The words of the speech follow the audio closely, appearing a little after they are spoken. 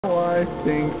I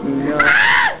think enough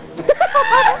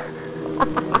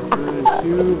to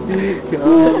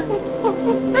become.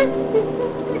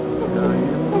 I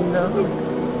am not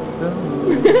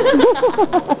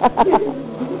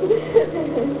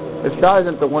If Shaw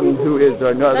isn't the one who is, or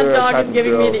another. That dog is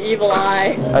giving me the evil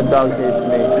eye. That dog hates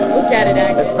me. Look at it,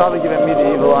 actually. It's probably giving me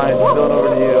the evil eye. It's going over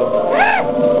to you.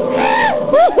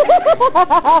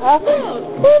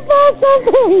 He found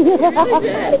something.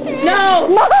 No!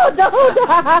 No, don't.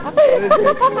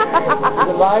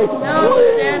 The light? No,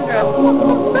 Sandra.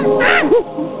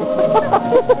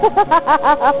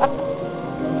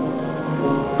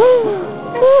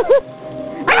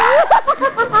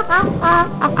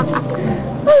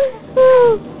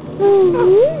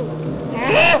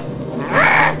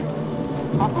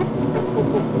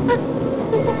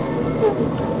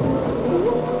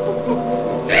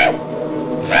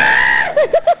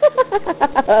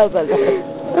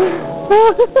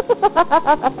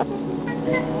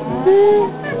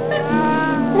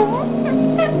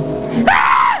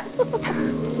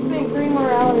 Three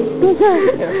more hours.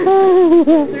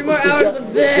 3 more hours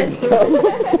of this.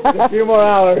 Just a few more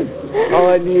hours. All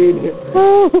I need.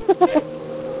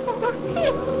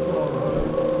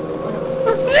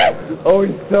 Oh,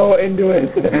 he's so into it.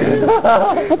 I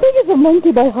think it's a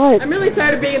monkey by heart. I'm really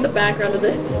tired of being in the background of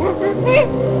this.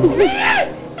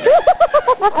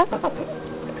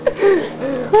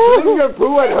 I'm gonna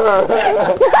poo at her.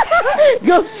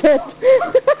 Go sit.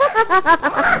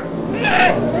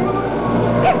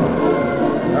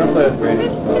 I don't play with Brady.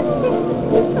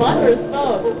 It's butt or it's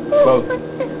phone? Both.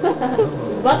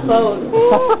 Butt phone.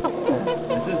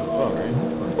 This is a phone, right?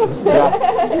 Yeah.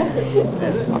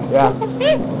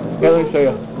 Yeah, let me show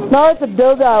you. No, it's a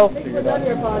dildo. What's on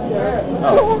your poncho?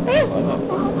 Oh.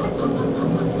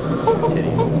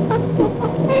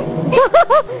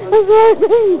 It's right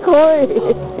Cory.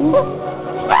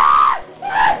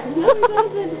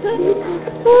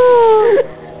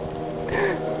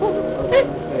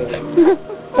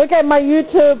 Okay, my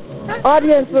YouTube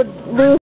audience would lose.